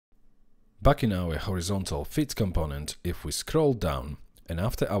Back in our horizontal fit component, if we scroll down and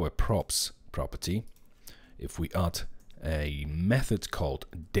after our props property, if we add a method called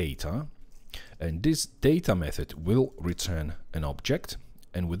data, and this data method will return an object,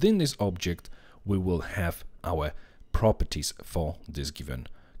 and within this object we will have our properties for this given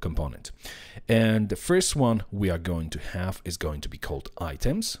component. And the first one we are going to have is going to be called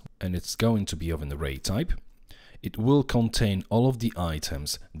items, and it's going to be of an array type. It will contain all of the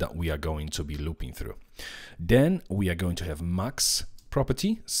items that we are going to be looping through. Then we are going to have max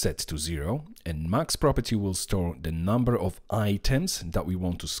property set to 0, and max property will store the number of items that we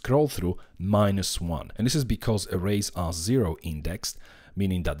want to scroll through -1. And this is because arrays are 0 indexed,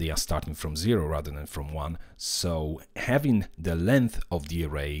 meaning that they are starting from 0 rather than from 1. So having the length of the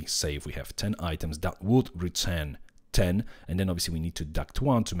array, say if we have 10 items, that would return 10, and then obviously we need to deduct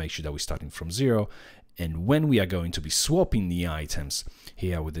 1 to make sure that we're starting from 0. And when we are going to be swapping the items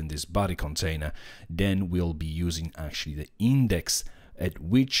here within this body container, then we'll be using actually the index at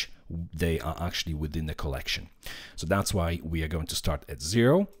which they are actually within the collection. So that's why we are going to start at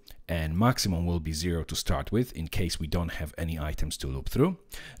 0, and maximum will be 0 to start with in case we don't have any items to loop through.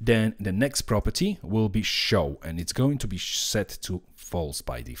 Then the next property will be show, and it's going to be set to false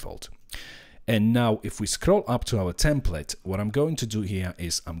by default. And now if we scroll up to our template, what I'm going to do here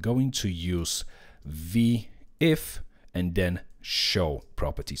is I'm going to use if and then show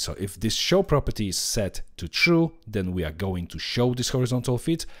property. So if this show property is set to true, then we are going to show this horizontal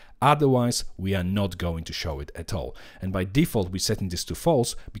fit. Otherwise, we are not going to show it at all. And by default, we're setting this to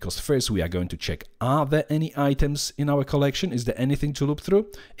false because first we are going to check, are there any items in our collection? Is there anything to loop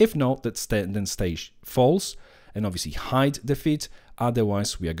through? If not, then stay false and obviously hide the fit.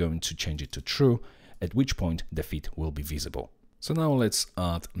 Otherwise, we are going to change it to true, at which point the fit will be visible. So now let's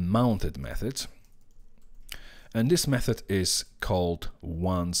add mounted method. And this method is called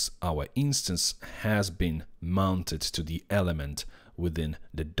once our instance has been mounted to the element within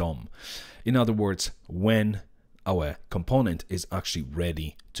the DOM. In other words, when our component is actually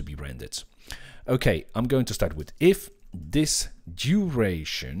ready to be rendered. Okay, I'm going to start with if this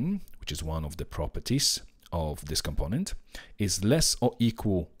duration, which is one of the properties of this component, is less or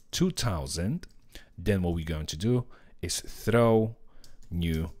equal to 1000, then what we're going to do is throw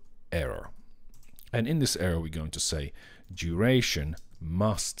new error. And in this error, we're going to say duration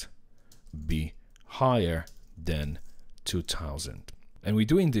must be higher than 2000. And we're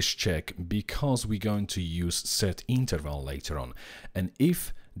doing this check because we're going to use set interval later on. And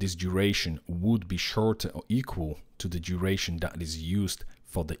if this duration would be shorter or equal to the duration that is used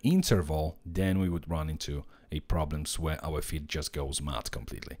for the interval, then we would run into a problems where our feed just goes mad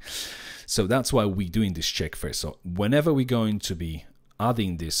completely. So that's why we're doing this check first. So whenever we're going to be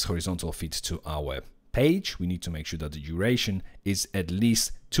adding this horizontal fit to our page, we need to make sure that the duration is at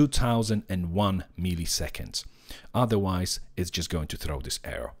least 2001 milliseconds. Otherwise, it's just going to throw this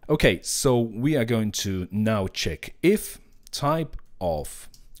error. Okay, so we are going to now check if type of,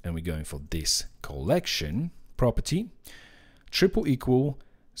 and we're going for this collection property, triple equal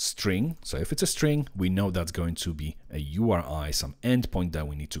string. So if it's a string, we know that's going to be a URI, some endpoint that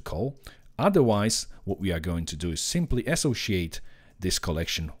we need to call. Otherwise, what we are going to do is simply associate this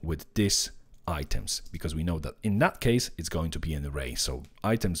collection with this items, because we know that in that case it's going to be an array, so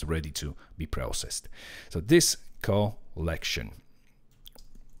items ready to be processed. So this collection,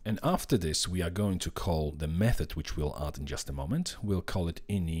 and after this we are going to call the method which we'll add in just a moment. We'll call it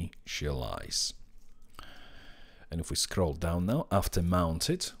initialize. And if we scroll down now, after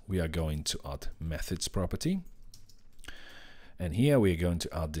mounted, we are going to add methods property, and here we are going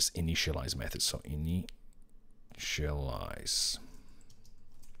to add this initialize method. So initialize.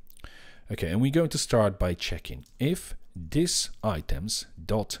 Okay, and we're going to start by checking if this items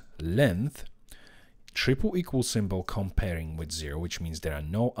dot length triple equal symbol comparing with 0, which means there are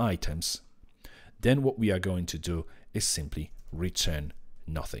no items, then what we are going to do is simply return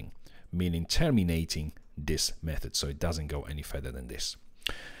nothing, meaning terminating this method so it doesn't go any further than this.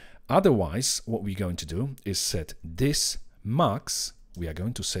 Otherwise, what we're going to do is set this max, we are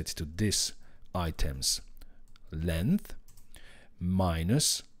going to set to this items length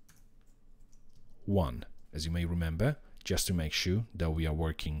minus 1, as you may remember, just to make sure that we are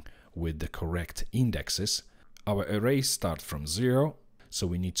working with the correct indexes. Our arrays start from 0, so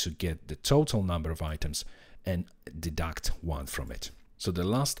we need to get the total number of items and deduct 1 from it. So the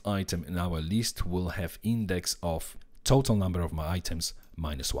last item in our list will have index of total number of my items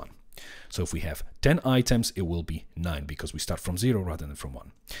minus 1. So if we have 10 items, it will be 9 because we start from 0 rather than from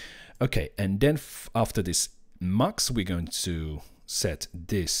 1. Okay, and then after this max, we're going to set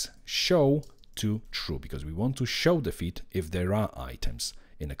this show to true because we want to show the feed if there are items.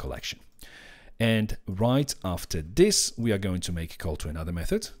 in a collection. And right after this, we are going to make a call to another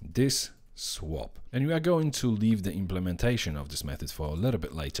method, this swap. And we are going to leave the implementation of this method for a little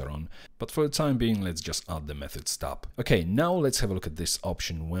bit later on. But for the time being, let's just add the method stub. Okay, now let's have a look at this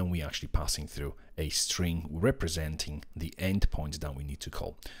option when we actually passing through a string representing the endpoint that we need to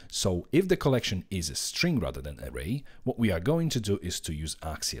call. So if the collection is a string rather than array, what we are going to do is to use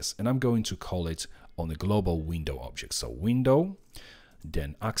Axios, and I'm going to call it on a global window object. So window,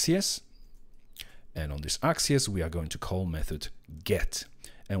 then Axios, and on this Axios, we are going to call method get,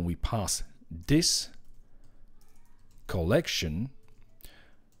 and we pass this collection,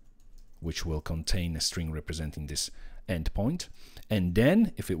 which will contain a string representing this endpoint. And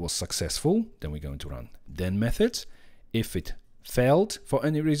then if it was successful, then we're going to run then method. If it failed for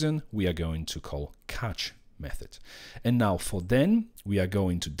any reason, we are going to call catch method. And now for then, we are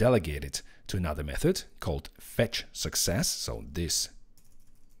going to delegate it to another method called fetch success. So this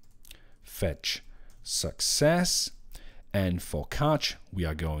fetch success. And for catch, we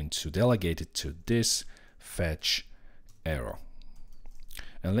are going to delegate it to this fetch error.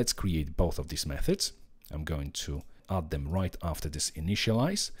 And let's create both of these methods. I'm going to add them right after this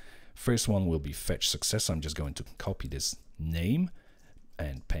initialize. First one will be fetch success. I'm just going to copy this name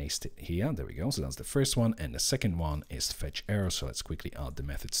and paste it here. There we go. So that's the first one. And the second one is fetch error. So let's quickly add the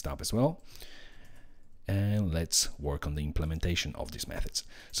method stub as well. And let's work on the implementation of these methods.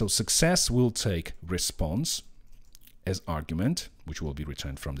 So success will take response as argument, which will be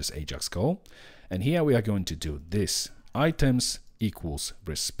returned from this Ajax call. And here we are going to do this items equals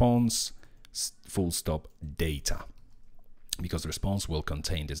response full stop data, because response will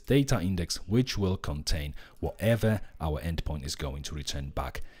contain this data index, which will contain whatever our endpoint is going to return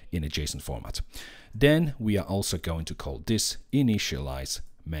back in a JSON format. Then we are also going to call this initialize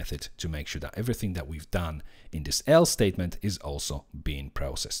method to make sure that everything that we've done in this else statement is also being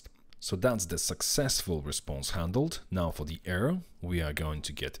processed. So that's the successful response handled. Now for the error, we are going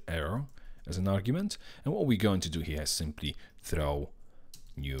to get error as an argument. And what we're going to do here is simply throw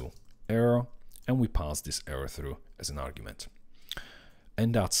new error, and we pass this error through as an argument.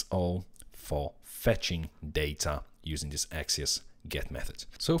 And that's all for fetching data using this Axios get method.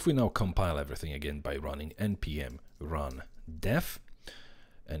 So if we now compile everything again by running npm run def,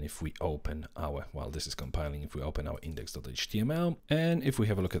 and if we open our, while this is compiling, if we open our index.html, and if we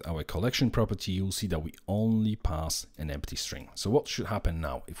have a look at our collection property, you'll see that we only pass an empty string. So what should happen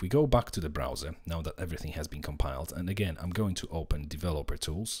now? If we go back to the browser, now that everything has been compiled, and again, I'm going to open developer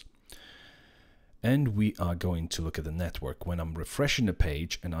tools, and we are going to look at the network. When I'm refreshing the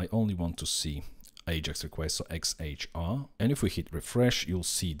page and I only want to see Ajax request, so XHR, and if we hit refresh, you'll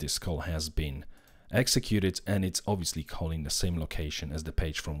see this call has been executed, and it's obviously calling the same location as the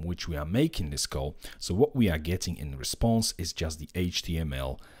page from which we are making this call. So what we are getting in response is just the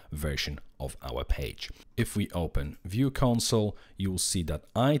HTML version of our page. If we open view console, you'll see that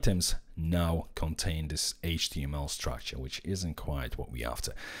items now contain this HTML structure, which isn't quite what we're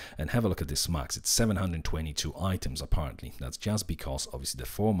after. And have a look at this max. It's 722 items apparently. That's just because obviously the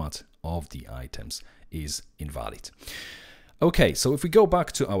format of the items is invalid. Okay, so if we go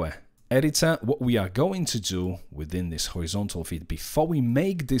back to our editor, what we are going to do within this horizontal feed, before we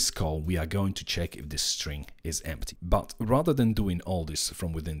make this call, we are going to check if this string is empty. But rather than doing all this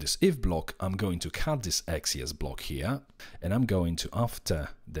from within this if block, I'm going to cut this Axios block here, and I'm going to, after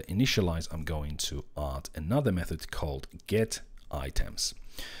the initialize, I'm going to add another method called get items,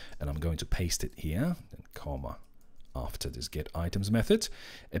 and I'm going to paste it here, then comma after this get items method.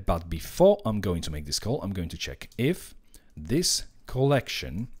 But before I'm going to make this call, I'm going to check if this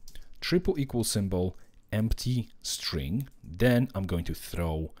collection triple equal symbol empty string, then I'm going to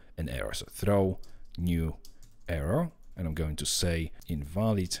throw an error. So throw new error, and I'm going to say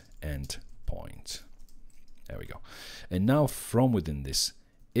invalid endpoint. There we go. And now from within this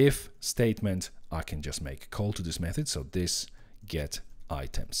if statement, I can just make a call to this method. So this get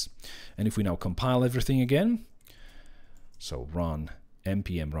items. And if we now compile everything again, so run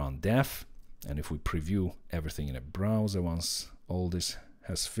npm run def, and if we preview everything in a browser once all this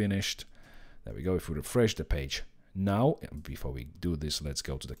has finished, there we go. If we refresh the page now, before we do this, let's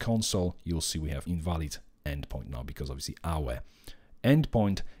go to the console. You'll see we have invalid endpoint now, because obviously our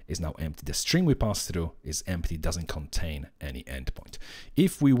endpoint is now empty. The string we pass through is empty, doesn't contain any endpoint.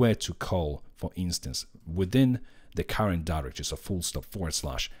 If we were to call, for instance, within the current directory, so full stop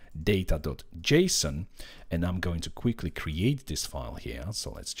 / data.json, and I'm going to quickly create this file here.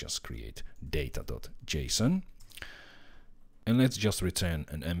 So let's just create data.json. And let's just return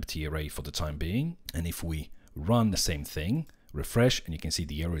an empty array for the time being. And if we run the same thing, refresh, and you can see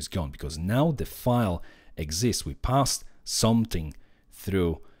the error is gone, because now the file exists. We passed something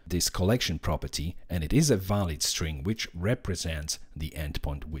through this collection property, and it is a valid string which represents the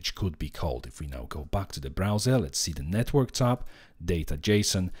endpoint which could be called. If we now go back to the browser, let's see the network tab, data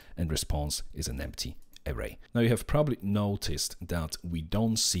JSON, and response is an empty array. Now you have probably noticed that we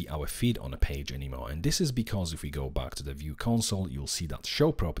don't see our feed on a page anymore, and this is because if we go back to the view console, you'll see that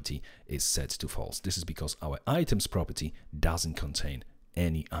show property is set to false. This is because our items property doesn't contain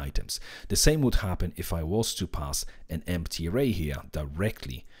any items. The same would happen if I was to pass an empty array here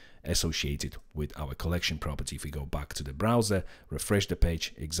directly associated with our collection property. If we go back to the browser, refresh the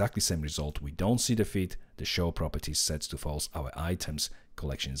page, exactly same result. We don't see the feed, the show property is set to false, our items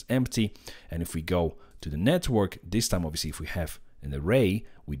collection is empty. And if we go to the network, this time obviously if we have an array,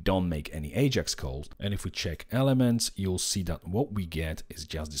 we don't make any AJAX calls. And if we check elements, you'll see that what we get is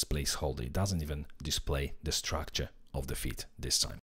just this placeholder. It doesn't even display the structure of the feed this time.